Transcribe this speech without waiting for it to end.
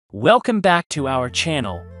Welcome back to our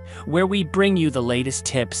channel, where we bring you the latest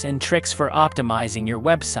tips and tricks for optimizing your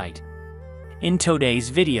website. In today's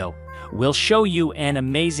video, we'll show you an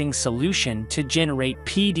amazing solution to generate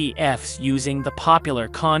PDFs using the popular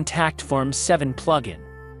Contact Form 7 plugin.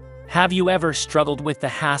 Have you ever struggled with the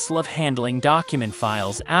hassle of handling document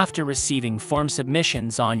files after receiving form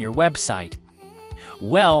submissions on your website?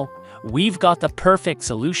 Well, we've got the perfect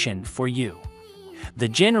solution for you. The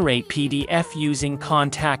Generate PDF using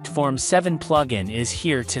Contact Form 7 plugin is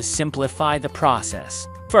here to simplify the process.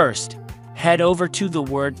 First, head over to the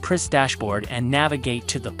WordPress dashboard and navigate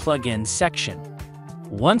to the Plugins section.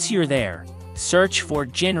 Once you're there, search for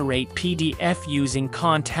Generate PDF using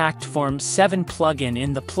Contact Form 7 plugin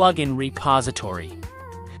in the plugin repository.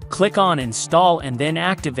 Click on Install and then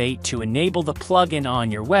Activate to enable the plugin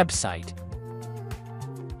on your website.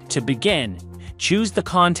 To begin, choose the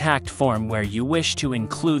contact form where you wish to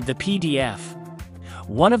include the PDF.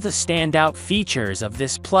 One of the standout features of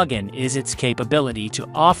this plugin is its capability to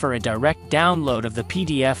offer a direct download of the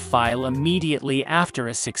PDF file immediately after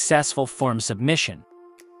a successful form submission.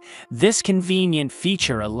 This convenient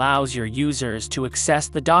feature allows your users to access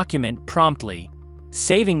the document promptly,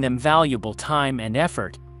 saving them valuable time and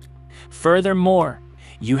effort. Furthermore,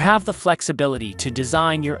 you have the flexibility to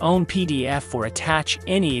design your own PDF or attach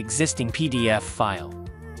any existing PDF file.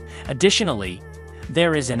 Additionally,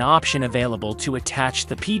 there is an option available to attach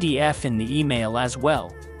the PDF in the email as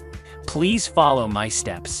well. Please follow my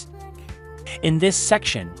steps. In this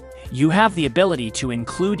section, you have the ability to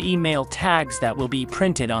include email tags that will be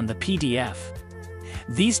printed on the PDF.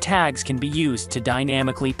 These tags can be used to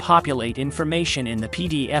dynamically populate information in the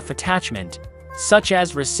PDF attachment, such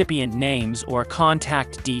as recipient names or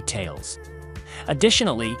contact details.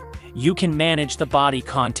 Additionally, you can manage the body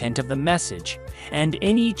content of the message, and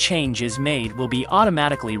any changes made will be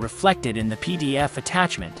automatically reflected in the PDF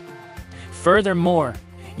attachment. Furthermore,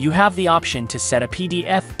 you have the option to set a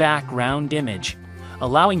PDF background image,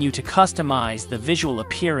 allowing you to customize the visual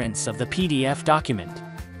appearance of the PDF document.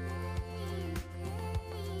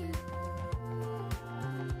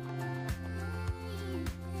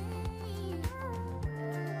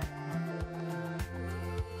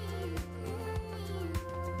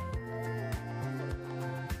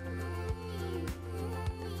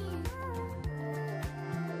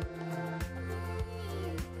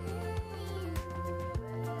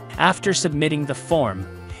 After submitting the form,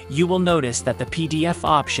 you will notice that the PDF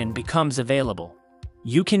option becomes available.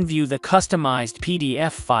 You can view the customized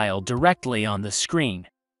PDF file directly on the screen.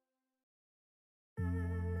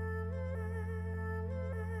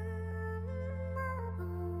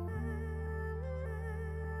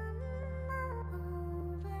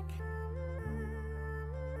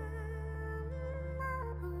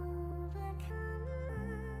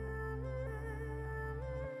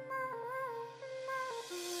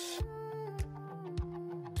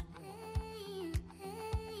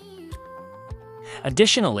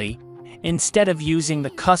 Additionally, instead of using the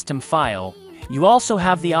custom file, you also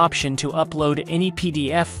have the option to upload any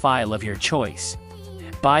PDF file of your choice.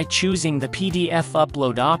 By choosing the PDF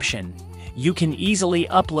upload option, you can easily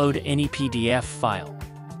upload any PDF file.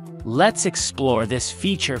 Let's explore this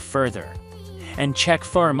feature further and check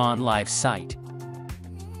form on live site.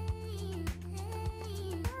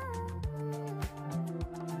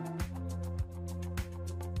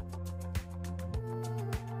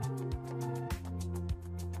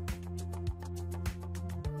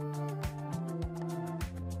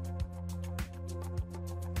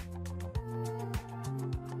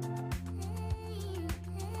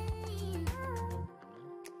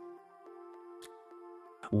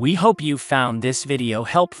 We hope you found this video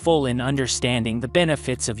helpful in understanding the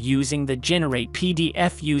benefits of using the Generate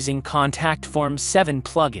PDF using Contact Form 7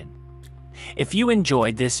 plugin. If you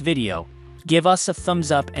enjoyed this video, give us a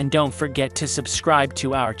thumbs up and don't forget to subscribe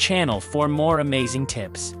to our channel for more amazing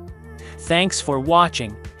tips. Thanks for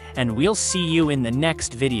watching, and we'll see you in the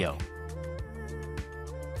next video.